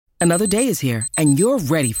Another day is here, and you're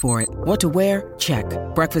ready for it. What to wear? Check.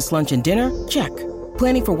 Breakfast, lunch, and dinner? Check.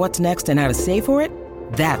 Planning for what's next and how to save for it?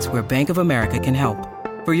 That's where Bank of America can help.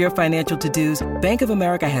 For your financial to-dos, Bank of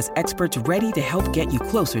America has experts ready to help get you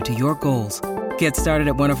closer to your goals. Get started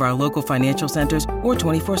at one of our local financial centers or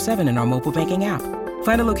 24/7 in our mobile banking app.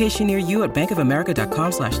 Find a location near you at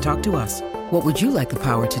bankofamerica.com/talktous. What would you like the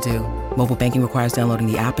power to do? Mobile banking requires downloading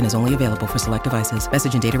the app and is only available for select devices.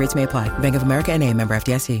 Message and data rates may apply. Bank of America N.A., member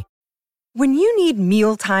FDIC. When you need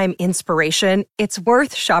mealtime inspiration, it's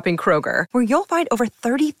worth shopping Kroger, where you'll find over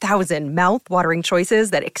 30,000 mouth-watering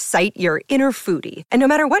choices that excite your inner foodie. And no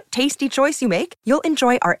matter what tasty choice you make, you'll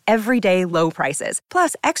enjoy our everyday low prices,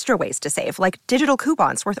 plus extra ways to save, like digital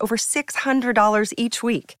coupons worth over $600 each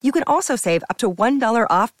week. You can also save up to $1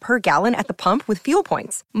 off per gallon at the pump with fuel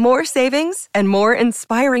points. More savings and more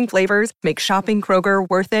inspiring flavors make shopping Kroger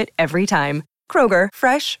worth it every time. Kroger,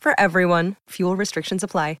 fresh for everyone. Fuel restrictions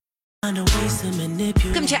apply.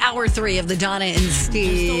 Welcome to Hour 3 of the Donna and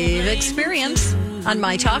Steve Experience on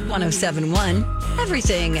My Talk 107.1.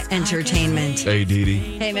 Everything Entertainment. Hey, Dee Dee.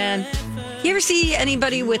 Hey, man. You ever see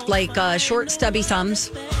anybody with like short, stubby thumbs?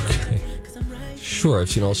 Okay. Sure, I've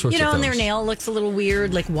seen all sorts of and thumbs. their nail looks a little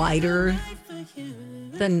weird, like wider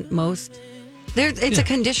than most. It's a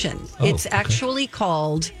condition. It's actually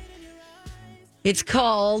called. It's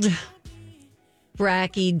called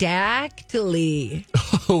brachydactyly.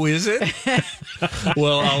 Oh, is it?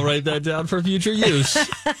 Well, I'll write that down for future use.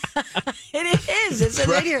 It is. It's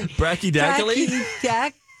right here. Brachydactyly?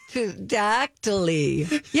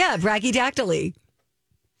 Brachydactyly. Yeah, brachydactyly.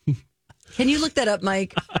 Can you look that up,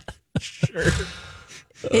 Mike? Sure.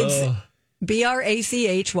 It's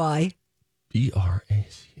BRACHY.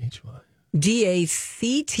 BRACHY.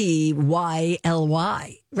 DACTYLY.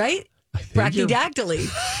 Right? Brachydactyly.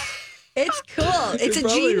 It's cool. It's a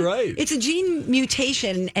gene. Right. It's a gene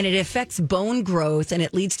mutation, and it affects bone growth, and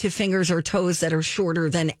it leads to fingers or toes that are shorter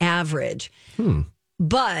than average.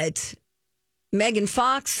 But Megan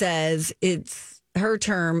Fox says it's her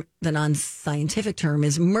term. The non-scientific term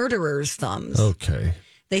is murderer's thumbs. Okay.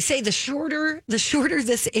 They say the shorter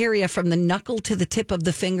this area from the knuckle to the tip of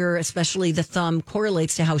the finger, especially the thumb,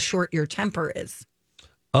 correlates to how short your temper is.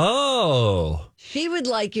 Oh. She would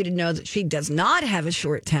like you to know that she does not have a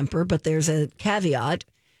short temper, but there's a caveat.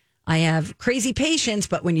 I have crazy patience,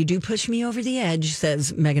 but when you do push me over the edge,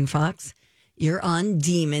 says Megan Fox, you're on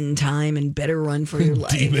demon time and better run for your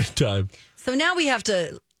life. Demon time. So now we have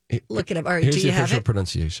to look it up. All right, Here's do the you have official it?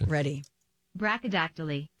 pronunciation. Ready.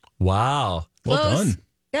 Brachydactyly. Wow. Well done.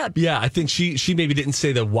 Yeah. Yeah, I think she maybe didn't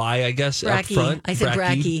say the Y, I guess, up front. I said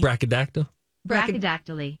brachy. Brachydactyl.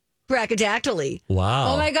 Brachydactyly. Brachydactyly.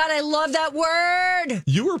 Wow. Oh my God, I love that word.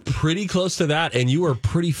 You were pretty close to that, and you were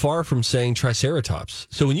pretty far from saying triceratops.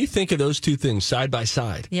 So when you think of those two things side by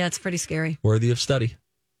side, Yeah, it's pretty scary. worthy of study.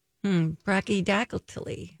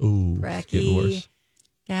 Brachydactyly. Ooh, it's getting worse.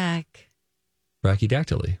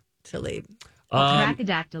 Brachydactyly.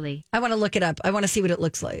 Brachydactyly. I want to look it up. I want to see what it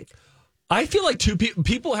looks like. I feel like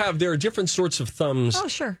people have there are different sorts of thumbs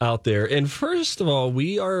out there. And first of all,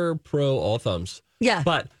 we are pro all thumbs. Yeah.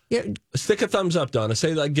 But stick a thumbs up, Donna.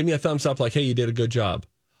 Say, like, give me a thumbs up, like, hey, you did a good job.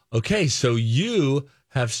 Okay, so you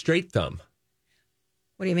have straight thumb.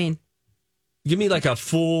 What do you mean? Give me like a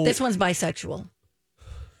full. This one's bisexual.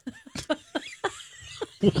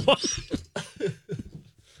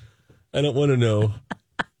 I don't want to know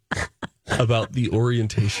about the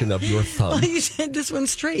orientation of your thumb. Well, you said this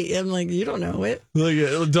one's straight. I'm like, you don't know it.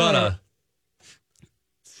 Look, Donna.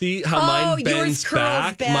 See how mine bends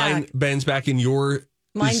back? Mine bends back, and your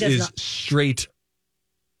is straight.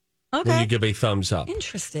 Okay. When you give a thumbs up.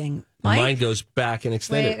 Interesting. Mine goes back and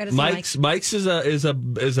extended. Mike's is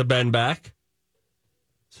a bend back.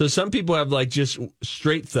 So some people have like just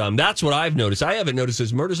straight thumb. That's what I've noticed. I haven't noticed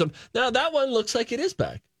this murder thumb. Now that one looks like it is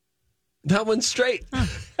back. That one's straight.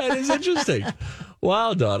 That is interesting.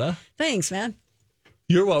 Wow, Donna. Thanks, man.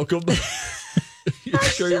 You're welcome. You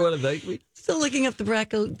sure you want to thank me? Still looking up the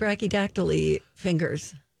brachydactyly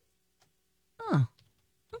fingers. Oh,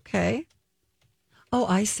 okay. Oh,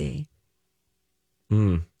 I see.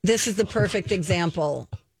 This is the perfect example.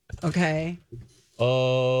 Okay.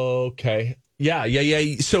 Okay. Yeah.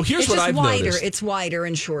 So here's what I've noticed. It's wider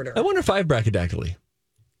and shorter. I wonder if I have brachydactyly.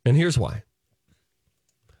 And here's why.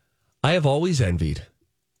 I have always envied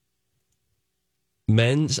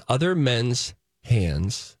other men's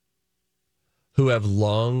hands who have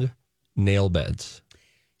long nail beds.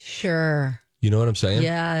 Sure. You know what I'm saying?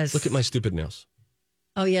 Yes. Look at my stupid nails.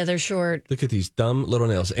 Oh, yeah, they're short. Look at these dumb little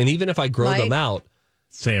nails. And even if I grow them out.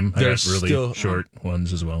 Same. I got really short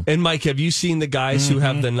ones as well. And Mike, have you seen the guys who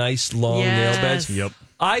have the nice long nail beds? Yep.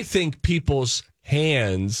 I think people's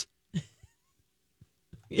hands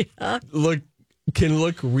can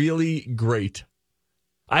look really great.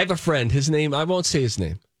 I have a friend, his name, I won't say his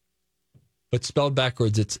name, but spelled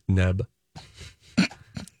backwards, it's Neb.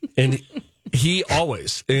 And he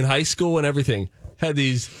always, in high school and everything, had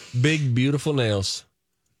these big, beautiful nails.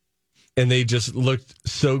 And they just looked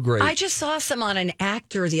so great. I just saw some on an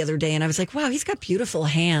actor the other day, and I was like, wow, he's got beautiful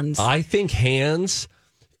hands. I think hands,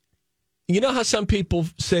 you know how some people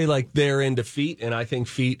say like they're into feet, and I think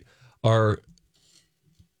feet are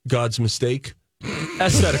God's mistake,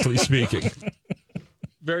 aesthetically speaking.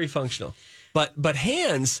 Very functional. But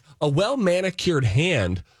hands, a well-manicured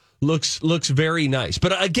hand looks very nice.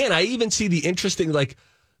 But again, I even see the interesting like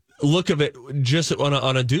look of it just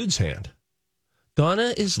on a dude's hand.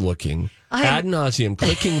 Donna is looking ad nauseum,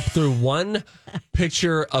 clicking through one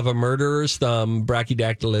picture of a murderer's thumb,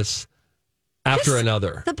 brachydactylus, after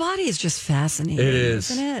another. The body is just fascinating. It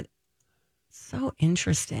is. Isn't it? So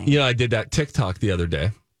interesting. You know, I did that TikTok the other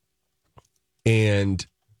day, and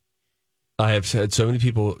I have had so many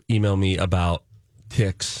people email me about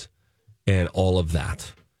ticks and all of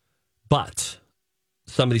that. But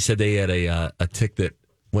somebody said they had a tick that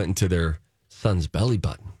went into their son's belly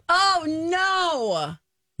button. Oh, no.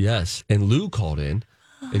 Yes. And Lou called in,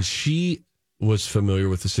 and she was familiar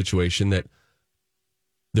with the situation that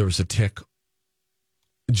there was a tick,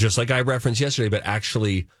 just like I referenced yesterday, but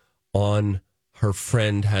actually on her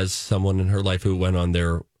friend has someone in her life who went on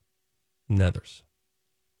their nethers,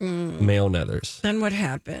 male nethers. Then what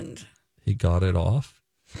happened? He got it off.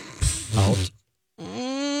 Out.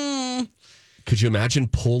 Could you imagine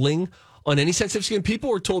pulling on any sensitive skin? People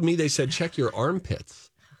were told me, they said, check your armpits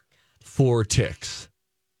for ticks.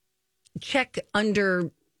 Check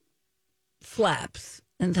under flaps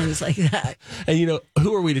and things like that. And, you know,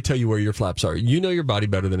 who are we to tell you where your flaps are? You know your body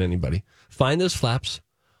better than anybody. Find those flaps,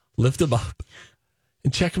 lift them up,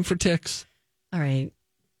 and check them for ticks. All right.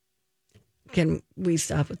 Can we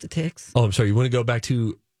stop with the ticks? Oh, I'm sorry. You want to go back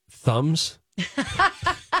to thumbs?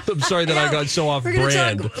 I'm sorry that I got so off brand. We're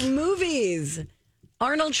going to brand. talk movies.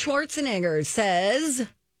 Arnold Schwarzenegger says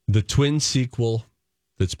the twin sequel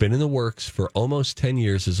that's been in the works for almost 10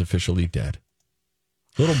 years is officially dead.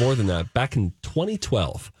 A little more than that. Back in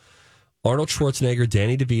 2012, Arnold Schwarzenegger,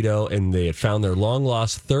 Danny DeVito, and they had found their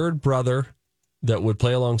long-lost third brother that would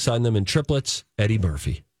play alongside them in triplets, Eddie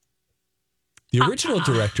Murphy. The original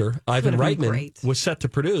director, Ivan Reitman, was set to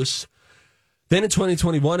produce. Then in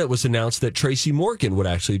 2021, it was announced that Tracy Morgan would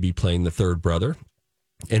actually be playing the third brother,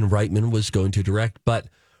 and Reitman was going to direct. But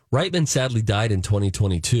Reitman sadly died in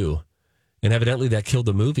 2022, and evidently that killed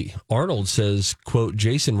the movie. Arnold says, quote,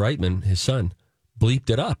 Jason Reitman, his son, bleeped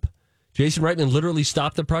it up. Jason Reitman literally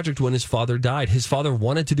stopped the project when his father died. His father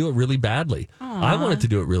wanted to do it really badly. Aww. I wanted to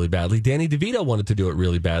do it really badly. Danny DeVito wanted to do it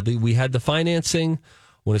really badly. We had the financing.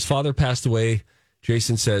 When his father passed away,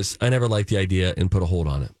 Jason says, I never liked the idea and put a hold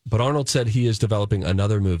on it. But Arnold said he is developing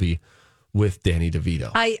another movie with Danny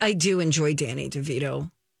DeVito. I do enjoy Danny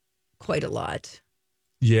DeVito quite a lot.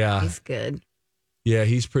 Yeah. He's good. Yeah,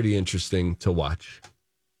 he's pretty interesting to watch.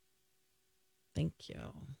 Thank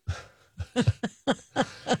you.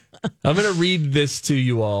 I'm going to read this to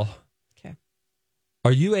you all. Okay.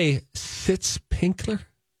 Are you a Sitzpinkler?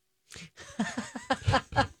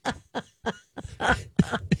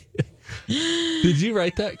 Did you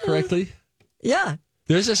write that correctly? Yeah.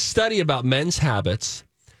 There's a study about men's habits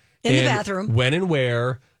in the bathroom, when and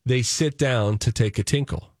where they sit down to take a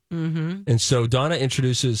tinkle. Mm-hmm. And so Donna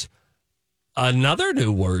introduces another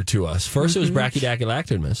new word to us. First, it was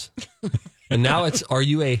brachydactylactimus, and now it's, are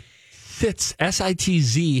you a Sitz,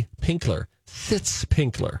 S-I-T-Z Pinkler?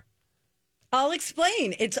 Sitzpinkler. I'll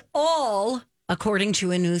explain. It's all according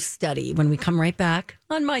to a new study when we come right back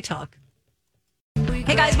on My Talk.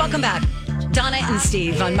 Hey guys, welcome back. Donna and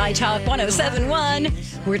Steve on My Talk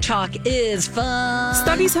 107.1, where talk is fun.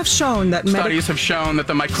 Studies have shown that the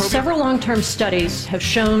microbial... Several long-term studies have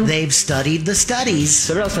shown... They've studied the studies.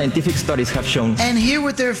 Several scientific studies have shown... And here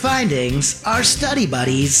with their findings are study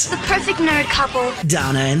buddies. The perfect nerd couple.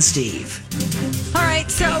 Donna and Steve. All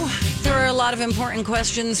right, so there are a lot of important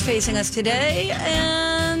questions facing us today,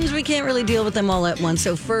 and we can't really deal with them all at once.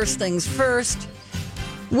 So first things first...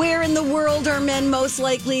 Where in the world are men most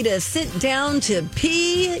likely to sit down to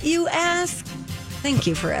pee, you ask? Thank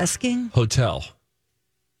you for asking. Hotel.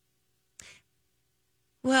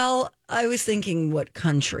 Well, I was thinking what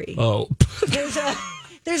country. Oh.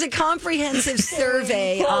 There's a comprehensive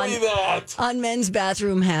survey on men's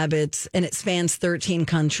bathroom habits, and it spans 13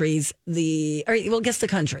 countries. Guess the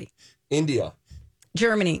country. India.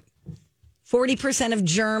 Germany. 40% of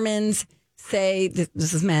Germans say,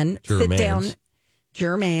 this is men, sit down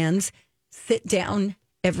Germans sit down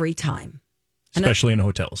every time. Especially in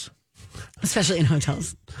hotels. Especially in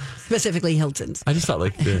hotels, specifically Hilton's. I just thought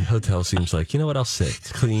like the hotel seems like, you know what, I'll sit.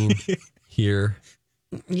 It's clean here.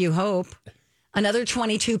 You hope. Another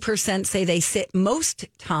 22% say they sit most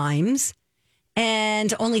times,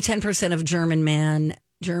 and only 10% of German man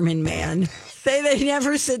say they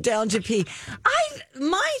never sit down to pee.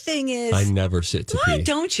 My thing is, I never sit to pee. Why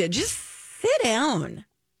don't you just sit down?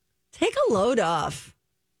 Take a load off.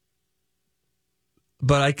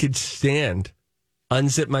 But I could stand,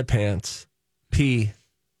 unzip my pants, pee,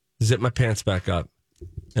 zip my pants back up,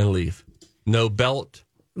 and leave. No belt.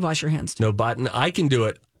 Wash your hands. No button. I can do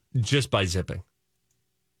it just by zipping.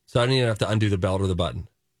 So I don't even have to undo the belt or the button.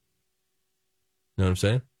 You know what I'm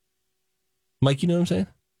saying? Mike, you know what I'm saying?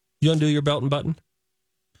 You undo your belt and button?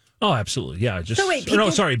 Oh, absolutely. Yeah. Just, so wait,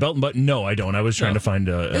 belt and button. No, I don't. I was trying to find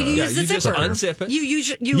a... you use the zipper. Just unzip it.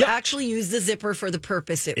 You actually use the zipper for the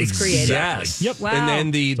purpose it was created. Yes. Yep. Wow. And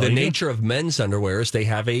then the nature of men's underwear is they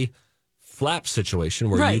have a flap situation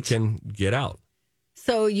where you can get out.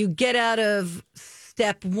 So you get out of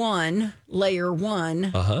step 1, layer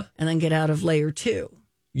 1, and then get out of layer 2.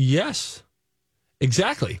 Yes,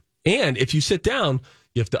 exactly. And if you sit down,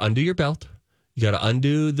 you have to undo your belt. You got to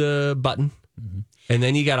undo the button. And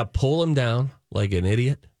then you got to pull them down like an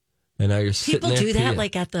idiot. And now you're sitting there. People do that peeing.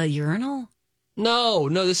 like at the urinal? No,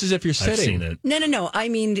 this is if you're sitting. I've seen it. No. I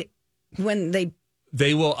mean, when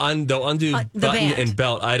they'll undo button band. and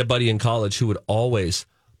belt. I had a buddy in college who would always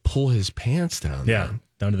pull his pants down. Yeah,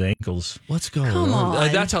 down to the ankles. What's going Come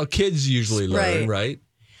on. That's how kids usually learn, right?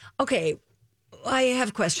 Okay, I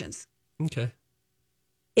have questions. Okay.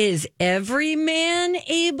 Is every man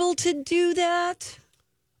able to do that?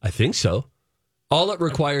 I think so. All it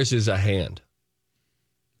requires is a hand.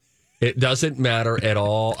 It doesn't matter at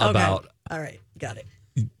all about... All right, got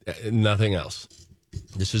it. Nothing else.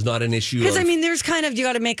 This is not an issue. Because, I mean, there's kind of, you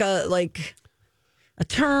got to make a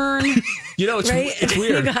turn. You know, it's, right? it's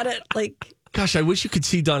weird. You got it, Gosh, I wish you could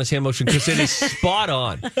see Donna's hand motion because it is spot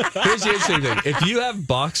on. Here's the interesting thing. If you have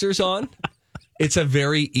boxers on, it's a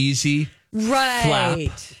very easy flap.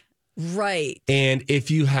 Right. And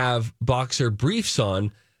if you have boxer briefs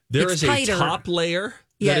on, there is tighter. A top layer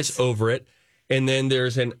that is over it. And then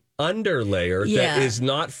there's an under layer that is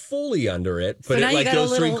not fully under it, but so it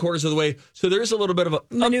goes 3/4 of the way. So there is a little bit of a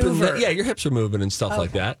maneuver. Your hips are moving and stuff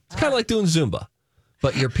like that. It's kind of like doing Zumba,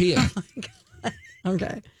 but you're peeing.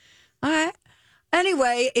 Okay. All right.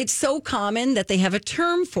 Anyway, it's so common that they have a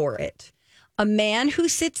term for it. A man who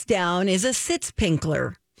sits down is a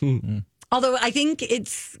sitspinkler. Although I think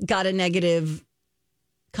it's got a negative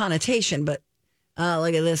connotation, but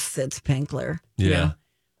look at this sitspinkler. Yeah. You know?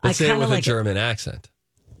 Let's say it with a German accent.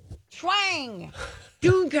 Schwang,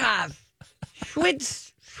 Dunkopf,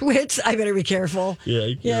 Schwitz. I better be careful.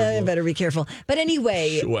 Yeah, I better be careful. But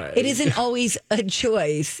anyway, it isn't always a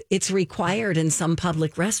choice. It's required in some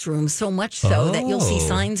public restrooms, so much so that you'll see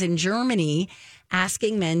signs in Germany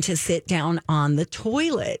asking men to sit down on the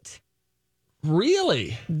toilet.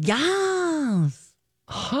 Really? Yes.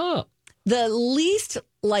 Huh. The least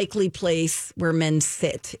likely place where men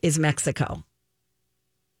sit is Mexico.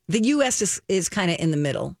 The U.S. is kind of in the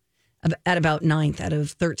middle, at about 9th out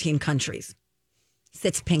of 13 countries.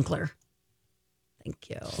 Sitzpinkler. Thank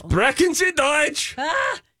you. Sprechen Sie Deutsch?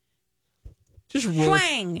 Just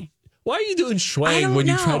Schwang. Why are you doing schwang when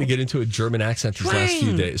you try to get into a German accent these last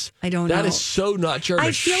few days? I don't know. That is so not German.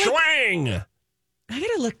 I feel schwang. I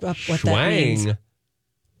got to look up what that means.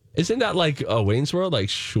 Isn't that like a Wayne's World, like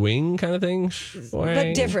swing kind of thing? Schwang.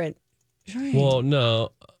 But different. Well,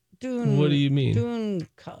 no. What do you mean?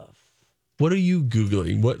 Dunkopf. What are you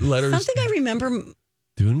Googling? What letters? Something I remember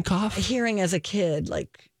Dunkopf? hearing as a kid.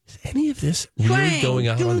 Like, is any of this really going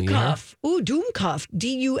out on the air? Ooh, Dummkopf.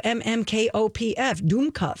 Dummkopf.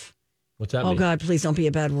 Dummkopf. What's that mean? Oh, God, please don't be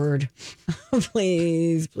a bad word.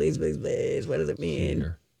 Please. What does it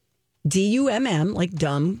mean? D-U-M-M, like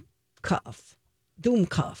dumb, cuff.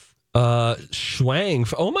 Dummkopf.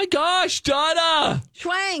 Schwang. Oh, my gosh, Donna.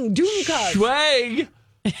 Schwang. Dummkopf. Schwang.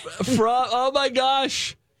 Oh, my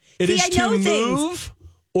gosh. It is to move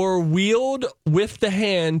or wield with the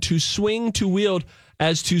hand, to swing, to wield,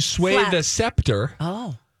 as to sway the scepter.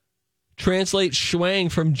 Oh. Translate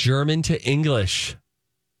schwang from German to English.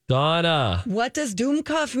 Donna. What does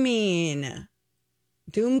Dummkopf mean?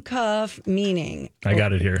 Dummkopf meaning. I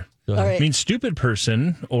got it here. All right. It means stupid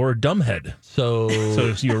person or dumbhead. So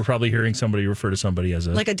you were probably hearing somebody refer to somebody as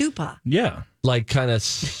like a dupa. Yeah. Like kind of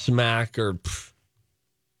smack or...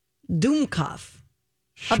 Dummkopf.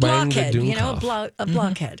 A blockhead, you know, a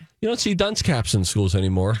blockhead. You don't see dunce caps in schools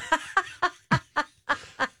anymore.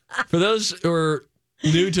 For those who are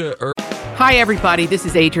New to Earth. Hi, everybody. This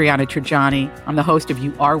is Adriana Trajani. I'm the host of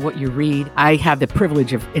You Are What You Read. I have the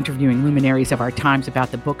privilege of interviewing luminaries of our times about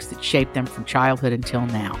the books that shaped them from childhood until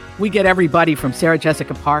now. We get everybody from Sarah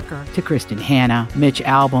Jessica Parker to Kristen Hanna, Mitch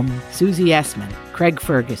Albom, Susie Essman, Craig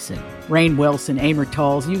Ferguson, Rainn Wilson, Amor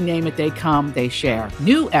Tolls, you name it, they come, they share.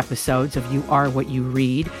 New episodes of You Are What You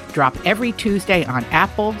Read drop every Tuesday on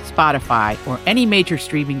Apple, Spotify, or any major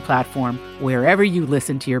streaming platform wherever you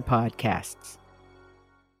listen to your podcasts.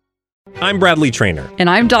 I'm Bradley Trainer. And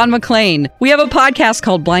I'm Don McClain. We have a podcast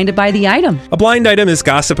called Blinded by the Item. A blind item is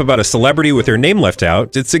gossip about a celebrity with their name left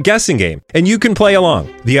out. It's a guessing game, and you can play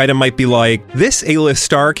along. The item might be like, this A-list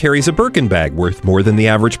star carries a Birkin bag worth more than the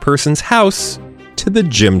average person's house to the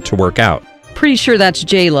gym to work out. Pretty sure that's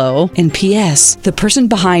J-Lo. And P.S. the person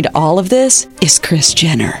behind all of this is Kris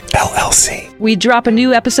Jenner, LLC. We drop a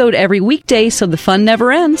new episode every weekday so the fun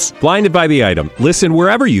never ends. Blinded by the Item. Listen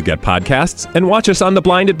wherever you get podcasts and watch us on the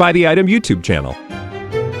Blinded by the Item YouTube channel.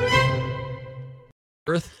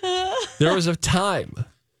 There was a time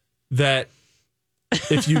that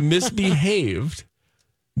if you misbehaved,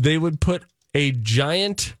 they would put a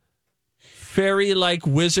giant fairy-like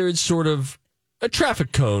wizard sort of a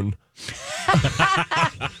traffic cone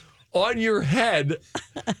on your head.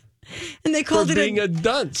 And they called it being a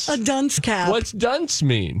dunce. A dunce cap. What's dunce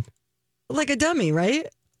mean? Like a dummy, right?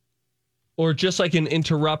 Or just like an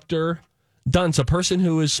interrupter. Dunce, a person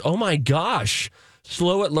who is, oh my gosh,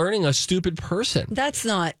 slow at learning, a stupid person. That's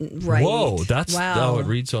not right. Whoa, that's wow. how it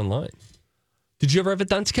reads online. Did you ever have a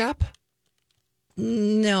dunce cap?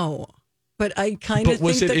 No. But I kind of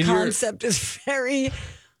think the concept is very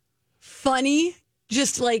funny,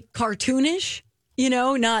 just like cartoonish,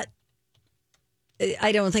 not.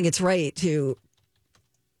 I don't think it's right to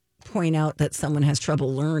point out that someone has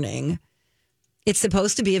trouble learning. It's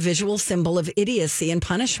supposed to be a visual symbol of idiocy and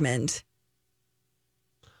punishment.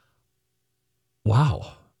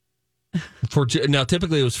 Wow. Now,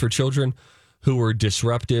 typically it was for children who were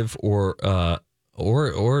disruptive or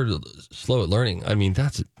slow at learning. I mean,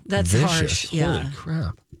 that's vicious. Harsh. Yeah. Holy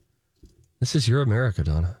crap. This is your America,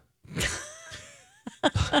 Donna.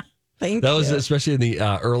 Thank you. That was especially in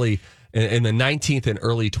the in the 19th and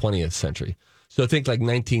early 20th century. So think like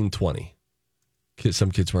 1920.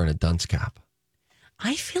 Some kids wearing a dunce cap.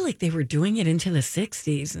 I feel like they were doing it into the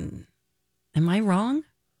 60s. And am I wrong?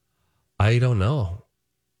 I don't know.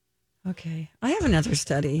 Okay. I have another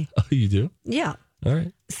study. Oh, you do? Yeah. All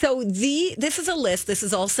right. So this is a list. This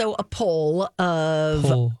is also a poll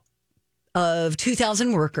of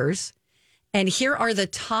 2,000 workers. And here are the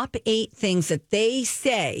top 8 things that they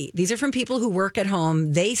say. These are from people who work at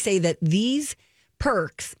home. They say that these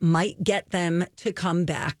perks might get them to come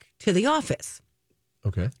back to the office.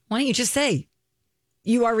 Okay. Why don't you just say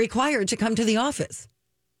you are required to come to the office?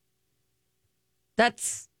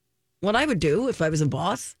 That's what I would do if I was a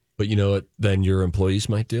boss. But you know what then your employees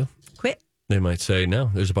might do? Quit. They might say,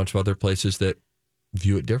 no, there's a bunch of other places that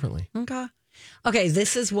view it differently. Okay,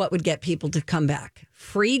 this is what would get people to come back.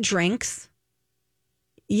 Free drinks.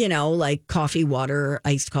 Like coffee, water,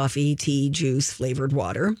 iced coffee, tea, juice, flavored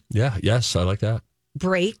water. Yeah, yes, I like that.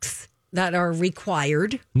 Breaks that are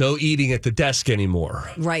required. No eating at the desk anymore.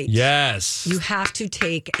 Right. Yes. You have to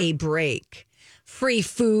take a break. Free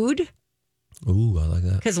food. Ooh, I like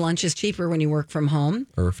that. Because lunch is cheaper when you work from home.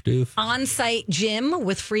 Doof. On-site gym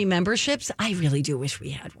with free memberships. I really do wish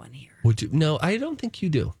we had one here. Would you? No, I don't think you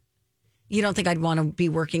do. You don't think I'd want to be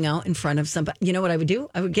working out in front of somebody? You know what I would do?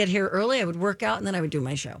 I would get here early, I would work out, and then I would do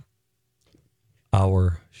my show.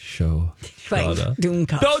 Our show.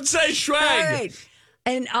 Don't say schwag. All right.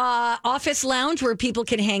 An office lounge where people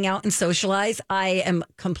can hang out and socialize. I am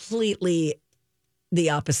completely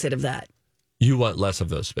the opposite of that. You want less of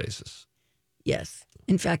those spaces. Yes.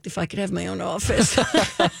 In fact, if I could have my own office with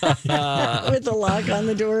a lock on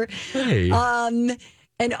the door. Hey.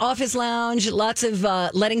 An office lounge, lots of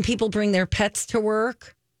letting people bring their pets to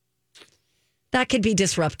work. That could be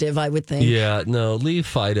disruptive, I would think. Yeah, no, leave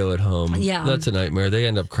Fido at home. Yeah. That's a nightmare. They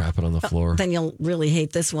end up crapping on the floor. Then you'll really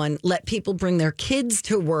hate this one. Let people bring their kids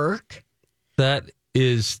to work. That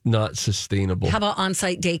is not sustainable. How about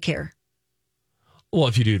on-site daycare? Well,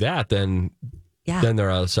 if you do that, then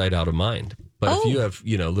they're out of sight, out of mind. But if you have,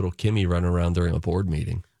 little Kimmy running around during a board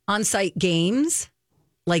meeting. On-site games.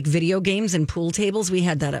 Like video games and pool tables. We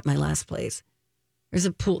had that at my last place.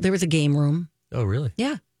 There was a game room. Oh, really?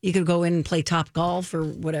 Yeah. You could go in and play Top Golf or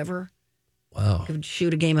whatever. Wow. You could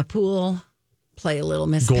shoot a game of pool, play a little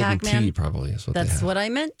Miss Golden Pac-Man. Tee probably is what That's what I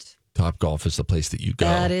meant. Top Golf is the place that you go.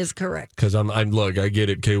 That is correct. Because look, I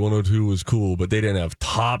get it. K102 was cool, but they didn't have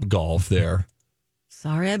Top Golf there.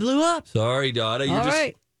 Sorry, I blew up. Sorry, Donna. All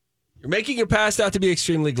right. You're making your past out to be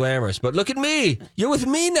extremely glamorous, but look at me. You're with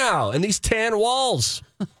me now and these tan walls.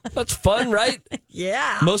 That's fun, right?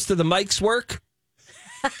 Yeah. Most of the mics work.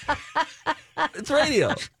 It's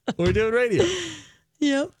radio. We're doing radio.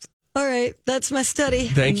 Yep. All right. That's my study.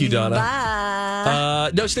 Thank you, Donna. Bye.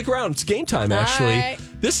 No, stick around. It's game time, actually. Right.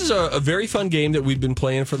 This is a very fun game that we've been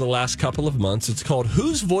playing for the last couple of months. It's called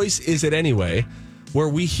Whose Voice Is It Anyway? Where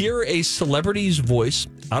we hear a celebrity's voice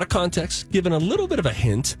out of context, given a little bit of a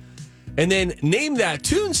hint, and then name that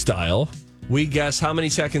tune style. We guess how many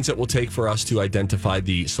seconds it will take for us to identify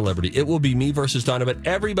the celebrity. It will be me versus Donna, but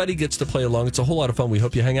everybody gets to play along. It's a whole lot of fun. We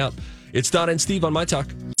hope you hang out. It's Donna and Steve on My Talk.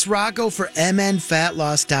 It's Rocco for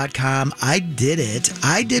MNFatLoss.com. I did it.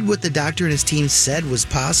 I did what the doctor and his team said was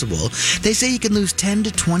possible. They say you can lose 10 to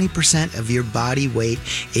 20% of your body weight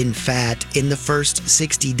in fat in the first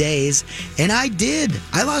 60 days. And I did.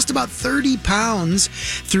 I lost about 30 pounds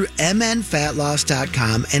through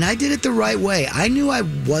MNFatLoss.com. And I did it the right way. I knew I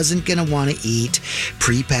wasn't going to want to eat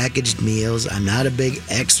prepackaged meals. I'm not a big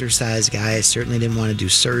exercise guy. I certainly didn't want to do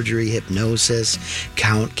surgery, hypnosis,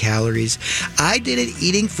 count calories. I did it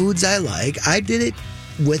eating foods I like. I did it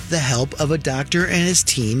with the help of a doctor and his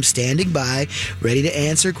team standing by, ready to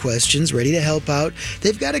answer questions, ready to help out.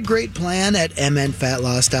 They've got a great plan at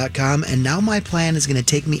MNFatLoss.com, and now my plan is going to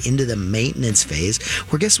take me into the maintenance phase,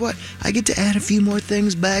 where guess what? I get to add a few more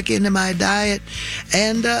things back into my diet,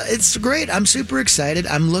 and it's great. I'm super excited.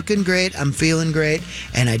 I'm looking great. I'm feeling great,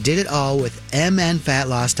 and I did it all with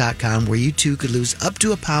MNFatLoss.com, where you too could lose up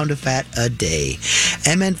to a pound of fat a day.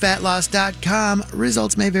 MNFatLoss.com.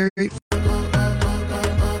 Results may vary.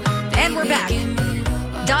 And we're back.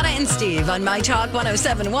 Donna and Steve on My Talk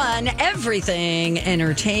 107.1, Everything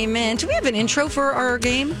Entertainment. Do we have an intro for our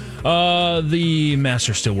game? The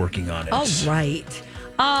master's still working on it. Oh, right.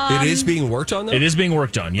 It is being worked on, though? It is being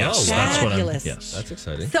worked on, yes. Oh, that's what fabulous. Yes. That's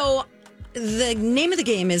exciting. So the name of the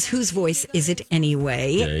game is Whose Voice Is It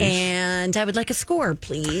Anyway? Yes. And I would like a score,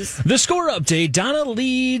 please. The score update, Donna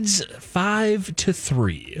leads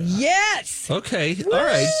 5-3. Yes! Okay, all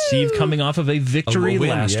right. Steve coming off of a victory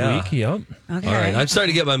last week. Yep. Okay. All right, I'm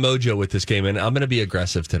starting to get my mojo with this game, and I'm going to be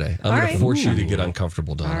aggressive today. I'm going to force you to get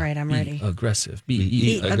uncomfortable, Donna. All right, I'm ready. Aggressive.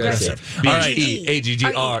 B aggressive. All right,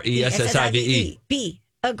 E-A-G-G-R-E-S-S-I-V-E. B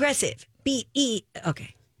aggressive. B-E.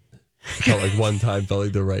 Okay. Felt like one time, felt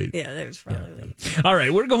like the right. Yeah, that was probably. All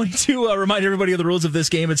right, we're going to remind everybody of the rules of this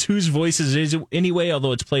game. It's Whose Voice Is It Anyway,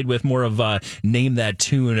 although it's played with more of name that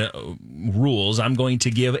tune rules. I'm going to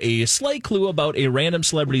give a slight clue about a random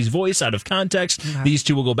celebrity's voice out of context. Okay. These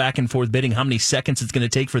two will go back and forth bidding how many seconds it's going to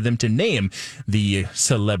take for them to name the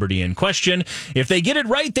celebrity in question. If they get it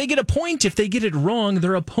right, they get a point. If they get it wrong,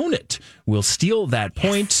 their opponent will steal that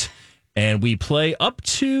point. And we play up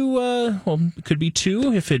to, it could be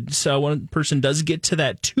 2. If it's one person does get to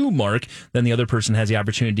that 2 mark, then the other person has the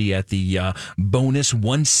opportunity at the bonus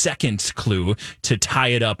 1 second clue to tie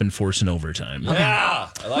it up and force an overtime. Yeah,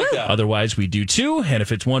 I like that. Otherwise, we do 2. And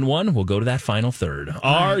if it's 1-1, we'll go to that final third.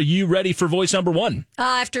 Are you ready for voice number 1?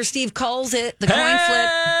 After Steve calls it, the coin flip.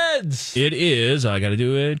 Heads! It is. I got to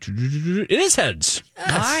do it. It is heads.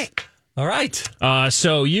 All right. All right.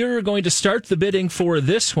 So you're going to start the bidding for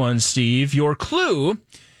this one, Steve. Your clue,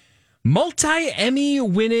 multi-Emmy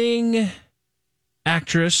winning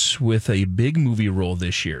actress with a big movie role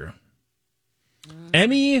this year.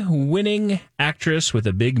 Emmy winning actress with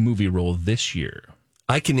a big movie role this year.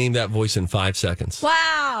 I can name that voice in 5 seconds.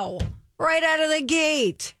 Wow. Right out of the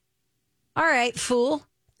gate. All right, fool.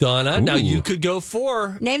 Donna, Ooh. now you could go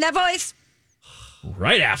 4. Name that voice.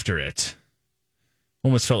 Right after it.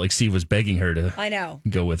 Almost felt like Steve was begging her to I know.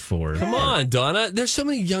 go with 4. Come on, Donna. There's so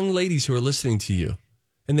many young ladies who are listening to you.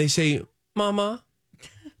 And they say, Mama,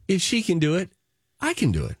 if she can do it, I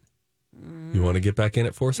can do it. You want to get back in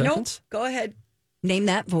at 4 seconds? Nope. Go ahead. Name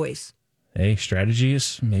that voice. Hey, strategy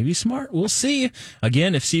is maybe smart. We'll see.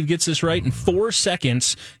 Again, if Steve gets this right in 4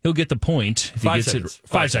 seconds, he'll get the point. If he 5 gets seconds. it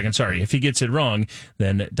 5 seconds, sorry. If he gets it wrong,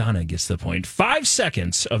 then Donna gets the point. 5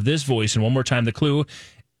 seconds of this voice, and one more time the clue.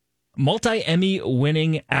 Multi-Emmy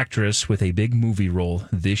winning actress with a big movie role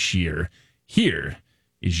this year. Here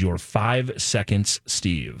is your 5 seconds,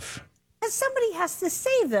 Steve. Somebody has to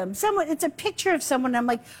save them. It's a picture of someone. I'm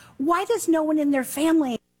like, why does no one in their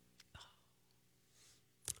family?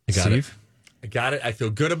 I got it. I got it. I feel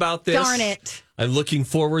good about this. Darn it. I'm looking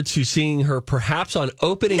forward to seeing her perhaps on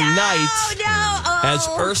opening night as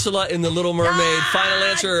Ursula in The Little Mermaid. Final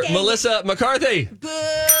answer, Melissa McCarthy. Boo.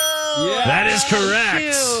 Yeah. That is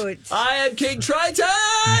correct. Shoot. I am King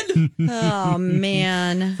Triton. Oh,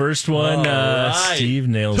 man. First one, right. Steve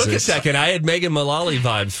nails Took it. a second. I had Megan Mullally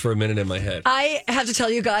vibes for a minute in my head. I have to tell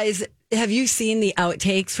you guys, have you seen the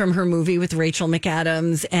outtakes from her movie with Rachel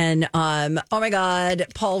McAdams and, oh my God,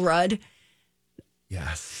 Paul Rudd?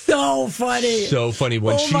 Yes. So funny. So funny.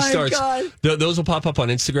 When she starts, those will pop up on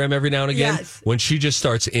Instagram every now and again. Yes. When she just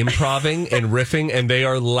starts improving and riffing, and they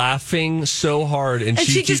are laughing so hard, and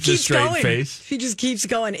she keeps a straight going. face. She just keeps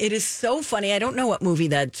going. It is so funny. I don't know what movie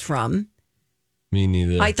that's from. Me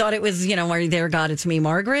neither. I thought it was, Are You There, God? It's Me,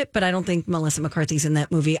 Margaret, but I don't think Melissa McCarthy's in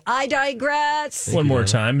that movie. I digress. One more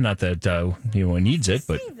time. Not that anyone needs it,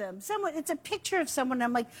 but it's a picture of someone.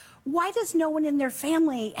 I'm like, why does no one in their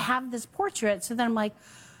family have this portrait? So then I'm like,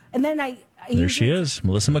 and then there she is,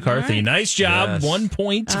 Melissa McCarthy. Right. Nice job. Yes. 1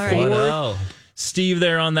 point for Steve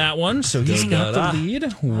there on that one. So he's got the lead,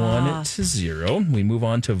 1-0. We move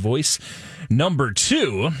on to voice number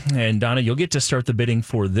 2. And Donna, you'll get to start the bidding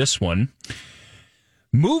for this one.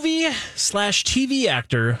 Movie/TV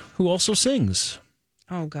actor who also sings.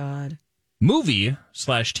 Oh, God.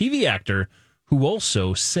 Movie/TV actor who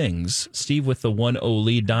also sings. Steve with the 1-0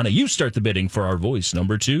 lead. Donna, you start the bidding for our voice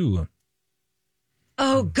number 2.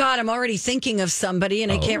 Oh, God, I'm already thinking of somebody,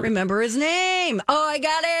 and I can't remember his name. Oh, I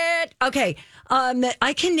got it. Okay.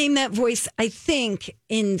 I can name that voice, I think,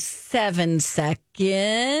 in 7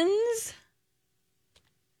 seconds.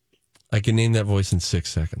 I can name that voice in 6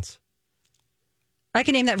 seconds. I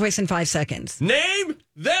can name that voice in 5 seconds. Name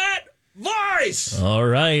that voice! All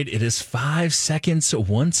right. It is 5 seconds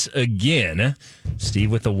once again. Steve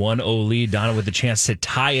with the 1-0 lead. Donna with the chance to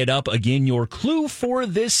tie it up. Again, your clue for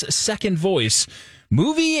this second voice.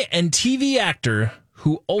 Movie and TV actor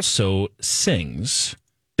who also sings.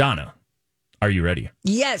 Donna, are you ready?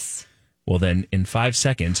 Yes. Well, then, in 5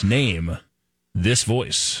 seconds, name this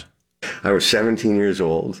voice. I was 17 years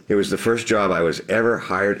old. It was the first job I was ever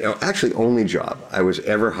hired, actually only job I was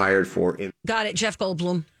ever hired for. Got it, Jeff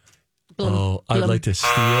Goldblum. I'd like to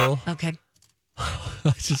steal. Okay.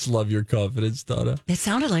 I just love your confidence, Donna. It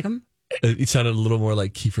sounded like him. It sounded a little more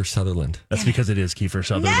like Kiefer Sutherland. That's because it is Kiefer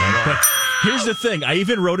Sutherland. No! But here's the thing. I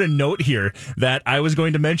even wrote a note here that I was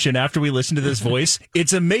going to mention after we listened to this voice.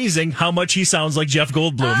 It's amazing how much he sounds like Jeff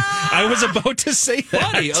Goldblum. I was about to say that.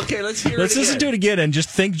 Funny. Okay, let's hear it Let's listen to it again and just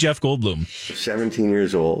think Jeff Goldblum. 17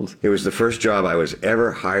 years old. It was the first job I was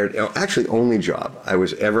ever hired, actually only job I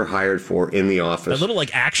was ever hired for in the office. That little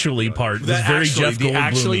actually part was very Jeff Goldblum. The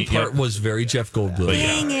actually part was very Jeff Goldblum.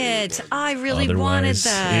 Dang it. I really wanted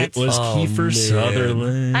that. It was Kiefer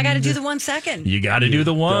Sutherland. I got to do the 1 second. You got to do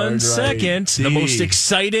the 1 second. Right. The most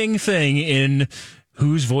exciting thing in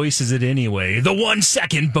Whose Voice Is It Anyway? The 1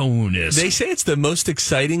 second bonus. They say it's the most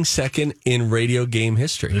exciting second in radio game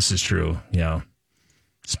history. This is true. Yeah.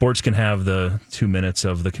 Sports can have the 2 minutes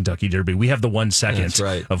of the Kentucky Derby. We have the 1 second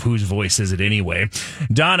of Whose Voice Is It Anyway?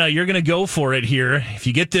 Donna, you're going to go for it here. If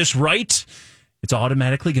you get this right, it's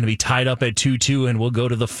automatically going to be tied up at 2-2, and we'll go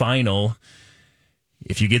to the final.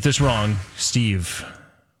 If you get this wrong, Steve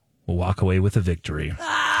will walk away with a victory.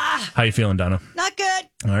 How you feeling, Donna? Not good.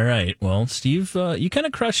 All right. Well, Steve, you kind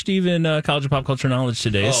of crushed Steve in College of Pop Culture Knowledge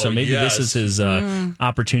today, so maybe this is his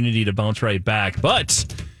opportunity to bounce right back.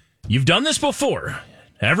 But you've done this before.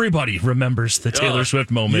 Everybody remembers the Taylor Swift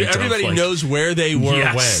moment. Everybody knows where they were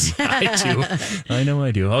when. I do. I know I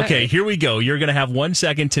do. Okay, here we go. You're going to have 1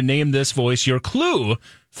 second to name this voice. Your clue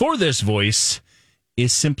for this voice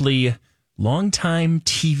is simply longtime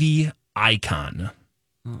TV icon.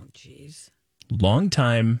 Oh, jeez.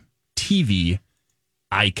 Longtime TV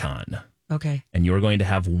icon. Okay. And you're going to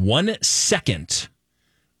have 1 second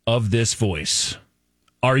of this voice.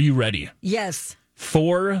 Are you ready? Yes.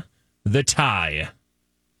 For the tie.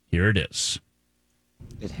 Here it is.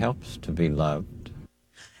 It helps to be loved.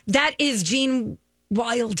 That is Gene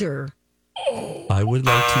Wilder. I would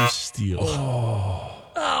like to steal.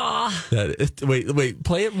 Wait.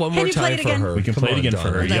 Play it one more time for her. We can play it again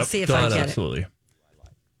for her. Let's see if I get it. Absolutely.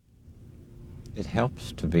 It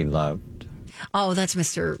helps to be loved. Oh, that's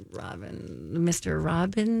Mr. Robinson?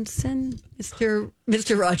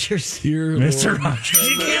 Mr. Rogers. Dear Mr. Lord. Rogers.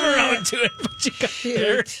 You came around to it, but you got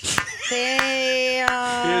there.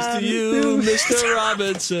 Here's to you, Mr.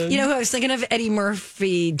 Robinson. You know who I was thinking of? Eddie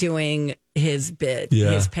Murphy doing his bit,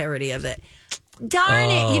 his parody of it. Darn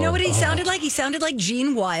it. You know what he sounded like? He sounded like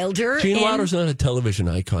Gene Wilder. Gene Wilder's not a television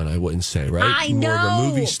icon, I wouldn't say, right? I know. More of a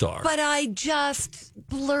movie star. But I just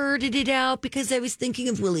blurted it out because I was thinking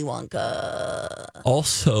of Willy Wonka.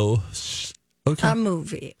 Also, a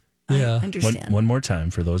movie. Yeah. I understand. One more time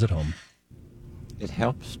for those at home. It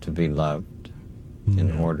helps to be loved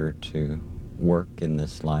in order to work in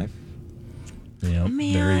this life. Yeah,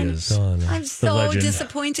 there he is. I'm so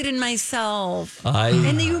disappointed in myself.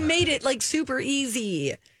 And you made it like super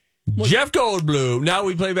easy. Jeff Goldblum. Now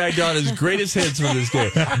we play back Donna's greatest hits from this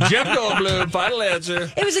game. Jeff Goldblum, final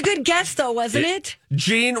answer. It was a good guess, though, wasn't it?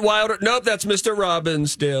 Gene Wilder. Nope, that's Mr.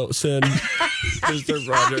 Robbinsdale. Mr.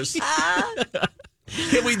 Rogers.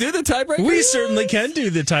 Can we do the tiebreaker? We certainly can do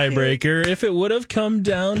the tiebreaker. If it would have come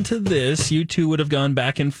down to this, you two would have gone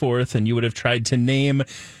back and forth, and you would have tried to name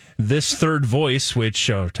this third voice, which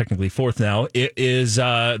technically fourth now. It is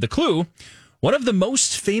the clue. One of the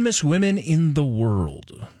most famous women in the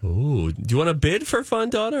world. Ooh. Do you want to bid for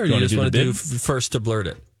fun, Donna, or do you just want to do first to blurt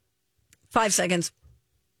it? 5 seconds.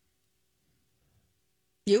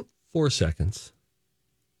 You? 4 seconds.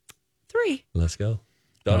 3. Let's go.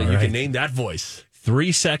 Donna, you can name that voice.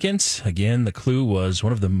 3 seconds. Again, the clue was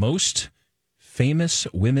one of the most famous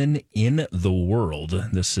women in the world.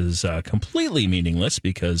 This is completely meaningless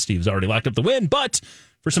because Steve's already locked up the win, but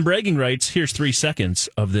for some bragging rights, here's 3 seconds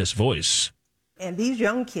of this voice. And these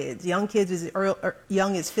young kids as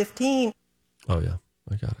young as 15. Oh, yeah.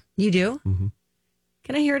 I got it. You do? Mm-hmm.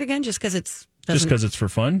 Can I hear it again just because it's... Just because it's for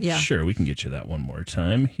fun? Yeah. Sure, we can get you that one more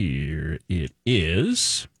time. Here it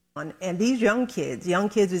is. And these young kids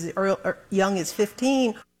as young as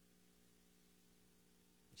 15.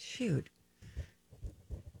 Shoot.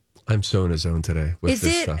 I'm so in a zone today with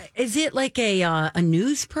this stuff. Is it like a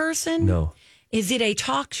news person? No. Is it a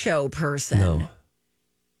talk show person? No.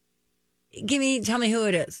 Tell me who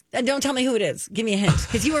it is. Don't tell me who it is. Give me a hint,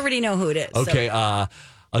 because you already know who it is. Okay, so.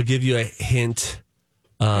 I'll give you a hint.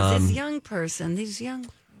 This young person,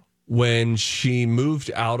 when she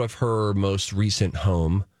moved out of her most recent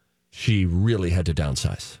home, she really had to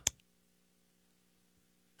downsize.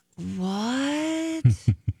 What?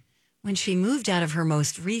 When she moved out of her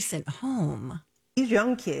most recent home. These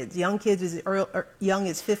young kids as young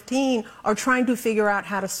as 15 are trying to figure out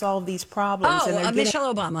how to solve these problems. Oh,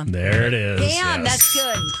 Michelle Obama. There it is. Damn, yes. That's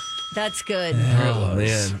good. That's good. Oh,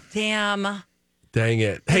 man. Damn. Dang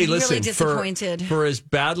it. Hey, listen, really disappointed. For as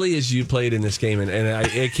badly as you played in this game, and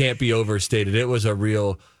it can't be overstated, it was a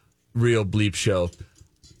real bleep show.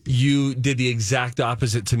 You did the exact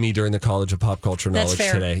opposite to me during the College of Pop Culture Knowledge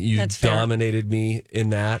today. You dominated me in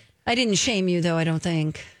that. I didn't shame you, though, I don't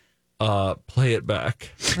think. Play it back.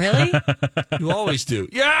 Really? You always do.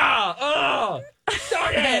 Yeah! Oh! Suck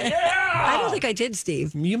it! Yeah! I don't think I did,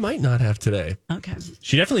 Steve. You might not have today. Okay.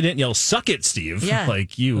 She definitely didn't yell, "Suck it, Steve,"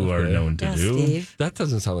 like you are known to do. Steve. That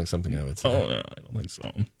doesn't sound like something I would say. Oh, no, I don't think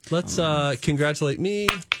so. Let's congratulate me.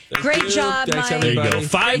 Great job, Thanks, Mike. everybody. There you go.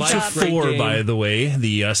 5-4, by the way,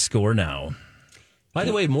 the score now. By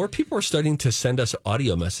the way, more people are starting to send us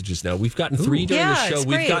audio messages now. We've gotten 3 during the show.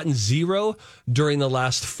 We've gotten 0 during the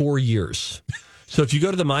last 4 years. So if you go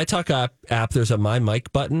to the MyTalk app, there's a My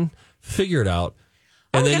Mic button. Figure it out.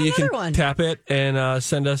 And then you can tap it and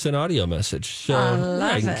send us an audio message. So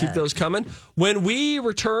you can keep those coming. When we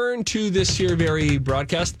return to this here very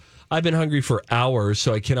broadcast, I've been hungry for hours,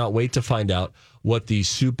 so I cannot wait to find out what the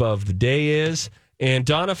soup of the day is. And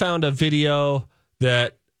Donna found a video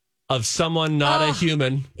of someone not a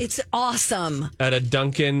human. It's awesome. At a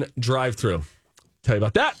Dunkin' drive-thru. Tell you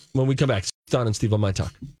about that when we come back. Don and Steve on My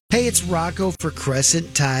Talk. Hey, it's Rocco for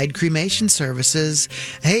Crescent Tide Cremation Services.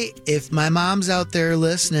 Hey, if my mom's out there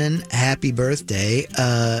listening, happy birthday.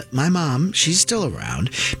 My mom, she's still around,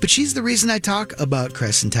 but she's the reason I talk about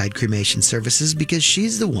Crescent Tide Cremation Services because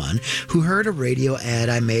she's the one who heard a radio ad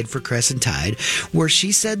I made for Crescent Tide where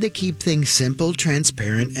she said they keep things simple,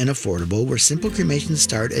 transparent, and affordable, where simple cremations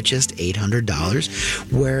start at just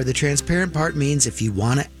 $800, where the transparent part means if you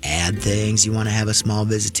want to add things, you want to have a small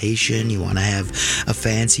visitation, you want to have a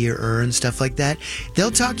fancy urn, stuff like that, they'll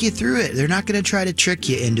talk you through it. They're not going to try to trick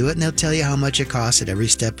you into it, and they'll tell you how much it costs at every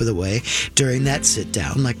step of the way during that sit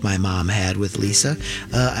down, like my mom had with Lisa.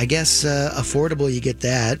 I guess affordable, you get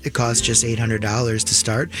that. It costs just $800 to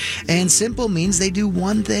start. And simple means they do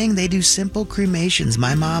one thing. They do simple cremations.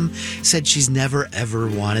 My mom said she's never, ever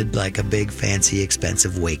wanted like a big, fancy,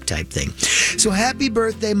 expensive wake type thing. So happy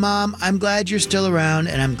birthday, Mom. I'm glad you're still around,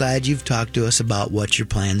 and I'm glad you've talked to us about what your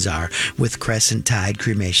plans are with Crescent Tide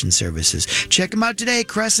Cremation Services. Check them out today,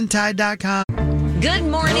 crescenttide.com. Good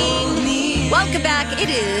morning. Welcome back. It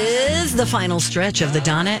is the final stretch of the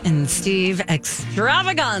Donna and Steve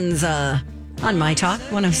extravaganza on My Talk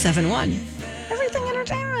 107.1. Everything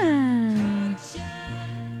Entertainment.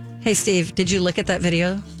 Hey, Steve, did you look at that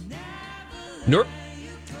video? Nope.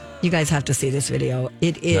 You guys have to see this video.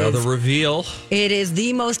 It is now the reveal. It is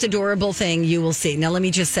the most adorable thing you will see. Now, let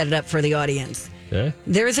me just set it up for the audience. Okay.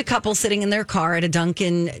 There's a couple sitting in their car at a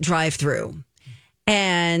Dunkin' drive-thru,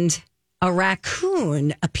 and a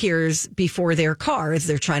raccoon appears before their car as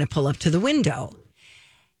they're trying to pull up to the window.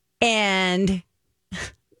 And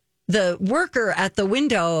the worker at the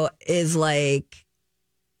window is like,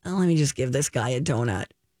 oh, let me just give this guy a donut.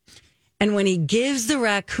 And when he gives the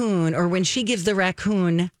raccoon, or when she gives the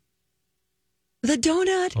raccoon the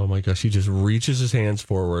donut. Oh my gosh, he just reaches his hands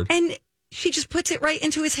forward. And she just puts it right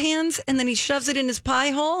into his hands, and then he shoves it in his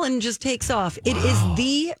pie hole and just takes off. It is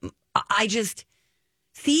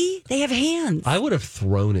see, they have hands. I would have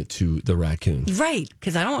thrown it to the raccoon. Right,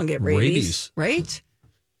 because I don't want to get rabies. Right?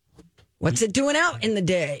 What's it doing out in the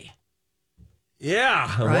day?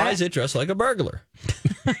 Yeah. Right? Why is it dressed like a burglar?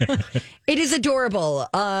 It is adorable.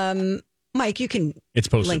 Mike, you can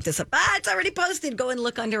link this up. It's already posted. Go and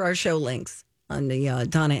look under our show links on the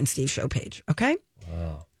Donna and Steve show page. Okay?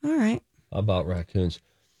 Wow. All right. How about raccoons?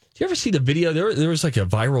 Do you ever see the video? There was like a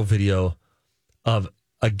viral video of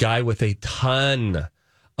a guy with a ton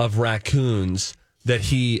of raccoons that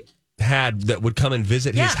he had that would come and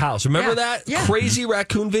visit his house. Remember that crazy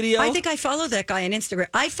raccoon video? I think I follow that guy on Instagram.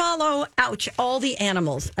 I follow, all the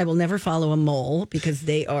animals. I will never follow a mole because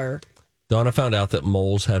they are... Donna found out that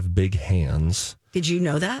moles have big hands. Did you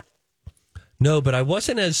know that? No, but I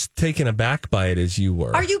wasn't as taken aback by it as you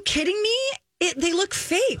were. Are you kidding me? They look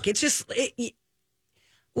fake. It's just...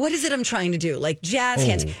 what is it I'm trying to do? Like jazz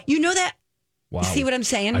hands. You know that? Wow. You see what I'm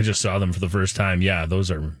saying? I just saw them for the first time. Yeah, those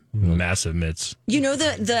are massive mitts. You know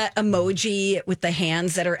the emoji with the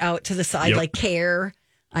hands that are out to the side, like care,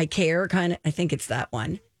 I care kind of. I think it's that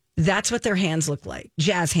one. That's what their hands look like.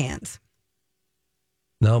 Jazz hands.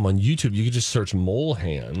 No, I'm on YouTube. You can just search mole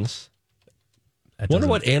hands. I wonder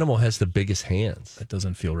what animal has the biggest hands. That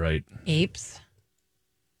doesn't feel right. Apes.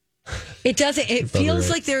 It doesn't. It feels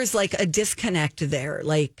like there's like a disconnect there.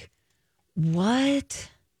 Like, what?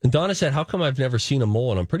 And Donna said, how come I've never seen a mole?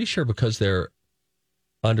 And I'm pretty sure because they're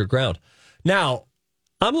underground. Now,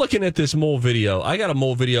 I'm looking at this mole video. I got a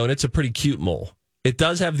mole video, and it's a pretty cute mole. It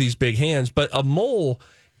does have these big hands, but a mole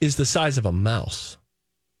is the size of a mouse.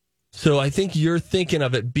 So I think you're thinking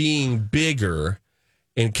of it being bigger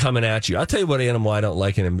and coming at you. I'll tell you what animal I don't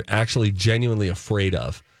like and am actually genuinely afraid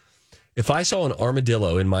of. If I saw an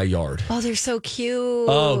armadillo in my yard. Oh, they're so cute.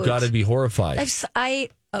 Oh, God, I'd be horrified.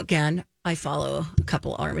 I follow a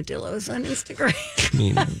couple armadillos on Instagram.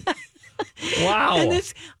 Wow. And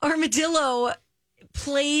this armadillo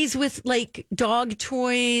plays with like dog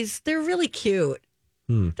toys. They're really cute.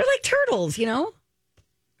 They're like turtles,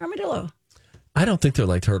 armadillo. I don't think they're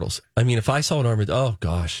like turtles. I mean, if I saw an armadillo, oh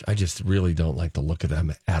gosh, I just really don't like the look of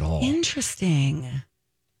them at all. Interesting.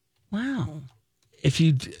 Wow. If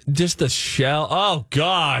you just the shell, oh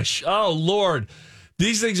gosh, oh Lord,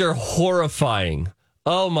 these things are horrifying.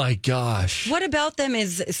 Oh my gosh. What about them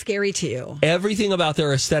is scary to you? Everything about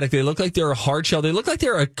their aesthetic. They look like they're a hard shell. They look like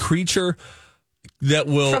they're a creature that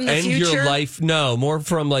will end your life. No, more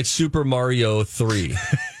from like Super Mario 3.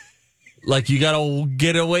 Like, you got to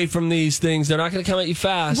get away from these things. They're not going to come at you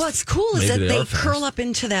fast. What's cool is that they curl up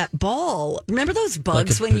into that ball. Remember those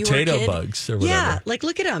bugs like when you were a kid? Potato bugs or whatever. Yeah, like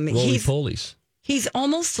look at him. Roly-polies. He's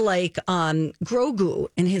almost like Grogu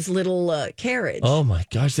in his little carriage. Oh, my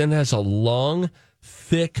gosh. Then it has a long,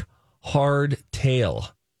 thick, hard tail.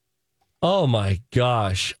 Oh, my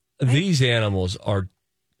gosh. These animals are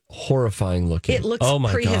horrifying looking. It looks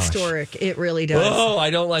prehistoric. Gosh. It really does. Oh,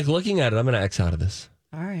 I don't like looking at it. I'm going to X out of this.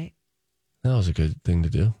 All right. That was a good thing to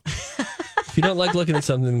do. If you don't like looking at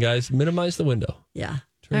something, guys, minimize the window. Yeah.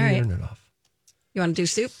 Turn the internet off. You want to do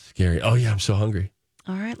soup? Scary. Oh, yeah, I'm so hungry.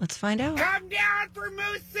 All right, let's find out. Come down for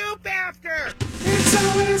moose soup after. It's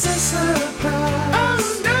always a surprise.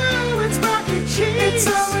 Oh, no, it's mac and cheese. It's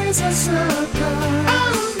always a surprise.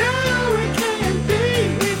 Oh, no, it can't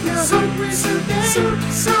be. If you're hungry today, soup,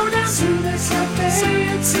 soda, soup is something.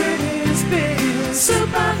 It is big. Soup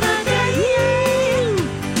of the day.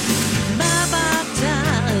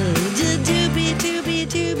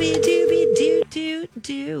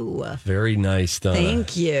 Very nice, Donna.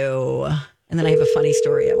 Thank you. And then I have a funny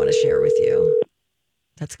story I want to share with you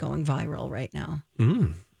that's going viral right now.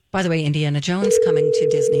 By the way, Indiana Jones coming to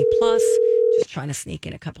Disney Plus. Just trying to sneak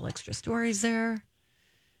in a couple extra stories there.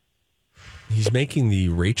 He's making the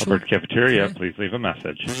Rachel Hubbard Cafeteria. Please leave a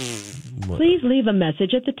message. Please leave a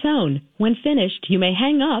message at the tone. When finished, you may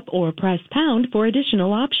hang up or press pound for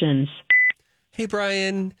additional options. Hey,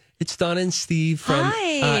 Brian. It's Don and Steve from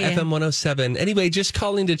FM 107. Anyway, just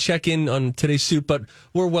calling to check in on today's soup, but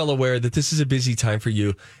we're well aware that this is a busy time for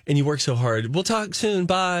you, and you work so hard. We'll talk soon.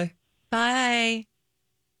 Bye. Bye.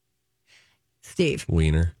 Steve.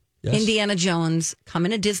 Wiener. Yes? Indiana Jones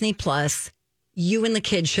coming to Disney Plus. You and the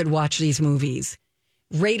kids should watch these movies.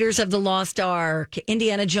 Raiders of the Lost Ark,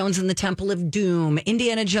 Indiana Jones and the Temple of Doom,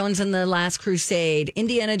 Indiana Jones and the Last Crusade,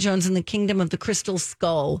 Indiana Jones and the Kingdom of the Crystal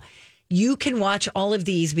Skull. you can watch all of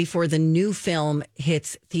these before the new film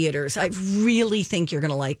hits theaters. I really think you're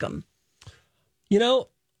going to like them. You know,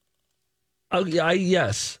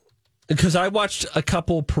 yes, because I watched a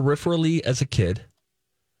couple peripherally as a kid,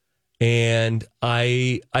 and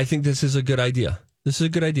I think this is a good idea. This is a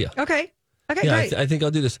good idea. Okay, great. I think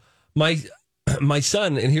I'll do this. My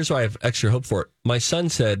son, and here's why I have extra hope for it. My son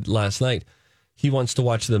said last night he wants to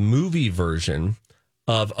watch the movie version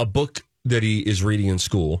of a book that he is reading in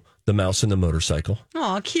school, The Mouse and the Motorcycle.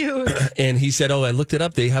 Oh, cute. And he said, I looked it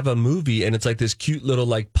up. They have a movie, and it's like this cute little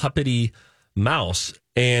like puppety mouse.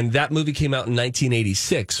 And that movie came out in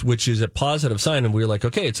 1986, which is a positive sign. And we were like,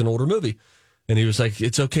 okay, it's an older movie. And he was like,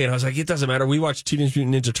 it's okay. And I was like, it doesn't matter. We watched Teenage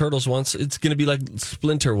Mutant Ninja Turtles once. It's going to be like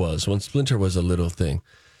Splinter was when Splinter was a little thing.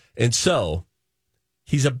 And so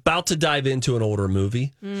he's about to dive into an older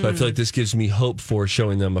movie. So I feel like this gives me hope for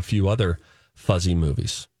showing them a few other fuzzy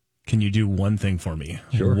movies. Can you do one thing for me?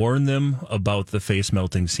 Sure. Warn them about the face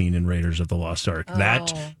melting scene in Raiders of the Lost Ark. Oh.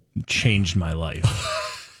 That changed my life.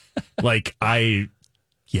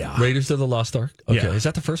 Raiders of the Lost Ark. Okay, Yeah. is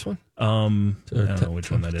that the first one? I don't know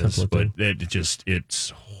which one that is, but it's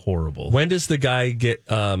horrible. When does the guy get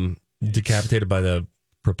decapitated by the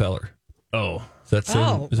propeller? Oh, is that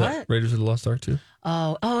what? that Raiders of the Lost Ark too?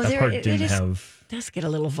 Oh, that there part it didn't is. have. Does get a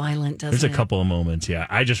little violent, doesn't There's it? a couple of moments. Yeah,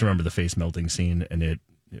 I just remember the face melting scene, and it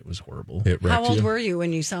was horrible. It wrecked How old you? were you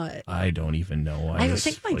when you saw it? I don't even know. I was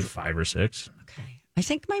think like 5 or 6. I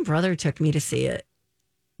think my brother took me to see it.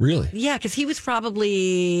 Really? Yeah, because he was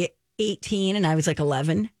probably 18 and I was like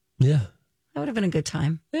 11. Yeah. That would have been a good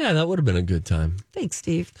time. Yeah, that would have been a good time. Thanks,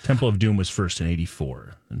 Steve. Temple of Doom was first in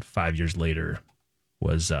 1984, and 5 years later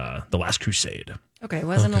was The Last Crusade. Okay, it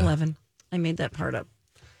wasn't 11. I made that part up.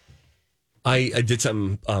 I did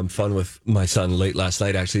something fun with my son late last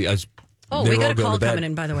night, actually. We got a call coming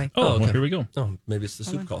in, by the way. Oh, well, here we go. Oh, maybe it's the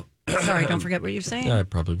soup call. Sorry, don't forget what you're saying. Yeah, I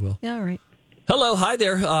probably will. Yeah, all right. Hello, hi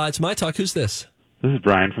there. It's My Talk. Who's this? This is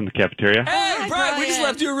Brian from the cafeteria. Hey, Brian, we just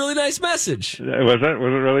left you a really nice message. Was it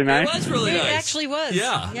really nice? It was really nice. It actually was.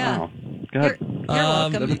 Yeah. Oh, good. You're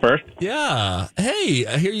welcome. That's the first. Yeah. Hey,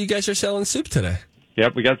 I hear you guys are selling soup today.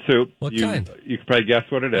 Yep, we got soup. What kind? You can probably guess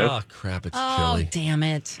what it is. Oh, crap, it's Oh, chili. damn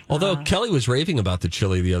it. Although Kelly was raving about the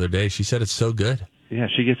chili the other day. She said it's so good. Yeah,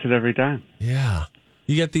 she gets it every time. Yeah.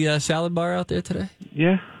 You got the salad bar out there today?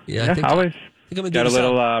 Yeah. Yeah, I think always. I'm gonna Got do a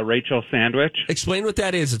little Rachel sandwich. Explain what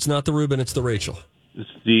that is. It's not the Reuben, it's the Rachel. It's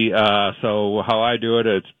the so how I do it,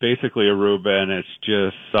 it's basically a Reuben. It's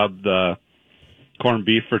just sub the corned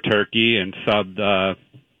beef for turkey and sub the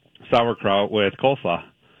sauerkraut with coleslaw.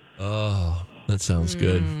 Oh, that sounds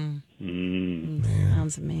good.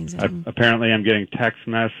 Sounds amazing. Apparently, I'm getting text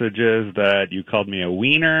messages that you called me a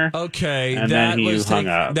wiener. Okay, and then you hung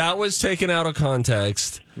up. That was taken out of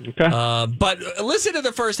context. Okay, but listen to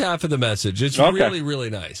the first half of the message. It's Okay. really, really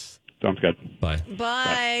nice. Sounds good. Bye.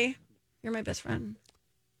 Bye. You're my best friend.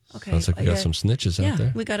 Okay. Sounds like we got some snitches out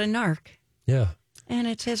there. We got a narc, Yeah. and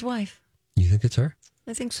it's his wife. You think it's her?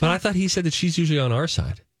 I think so. But I thought he said that she's usually on our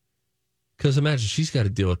side. Because imagine she's got to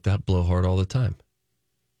deal with that blowhard all the time.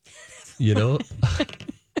 You know?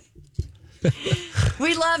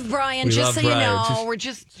 We love Brian, We just love so Brian. you know. Just- We're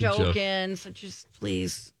just joke. joking. So just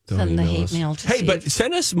please Don't send the email hate us. mail to Hey, Steve. but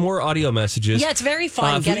send us more audio messages. Yeah, it's very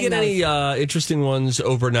fun If we getting get any interesting ones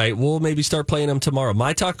overnight, we'll maybe start playing them tomorrow.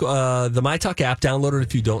 My Talk, the My Talk app, download it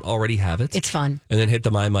if you don't already have it. It's fun. And then hit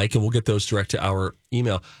the My Mic, and we'll get those direct to our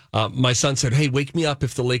email. My son said, hey, wake me up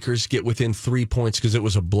if the Lakers get within 3 points because it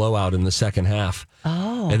was a blowout in the second half.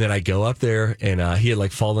 Oh. And then I go up there, and he had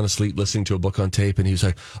like fallen asleep listening to a book on tape, and he was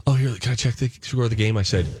like, oh, here, can I check the score of the game? I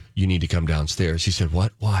said, you need to come downstairs. He said,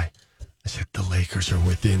 what? Why? I said, the Lakers are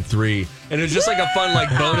within 3. And it was just like a fun like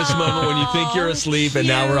bonus moment when you think you're asleep, and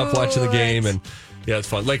now we're up watching the game. And yeah, it's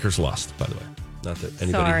fun. Lakers lost, by the way. Not that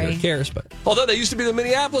anybody here cares, but although they used to be the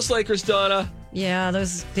Minneapolis Lakers, Donna. Yeah,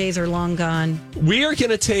 those days are long gone. We are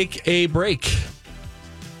going to take a break.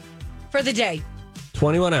 For the day.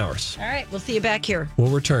 21 hours. All right, we'll see you back here.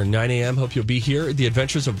 We'll return 9 a.m. Hope you'll be here. The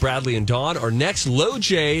Adventures of Bradley and Dawn are next. Low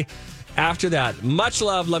J after that. Much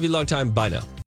love. Love you long time. Bye now.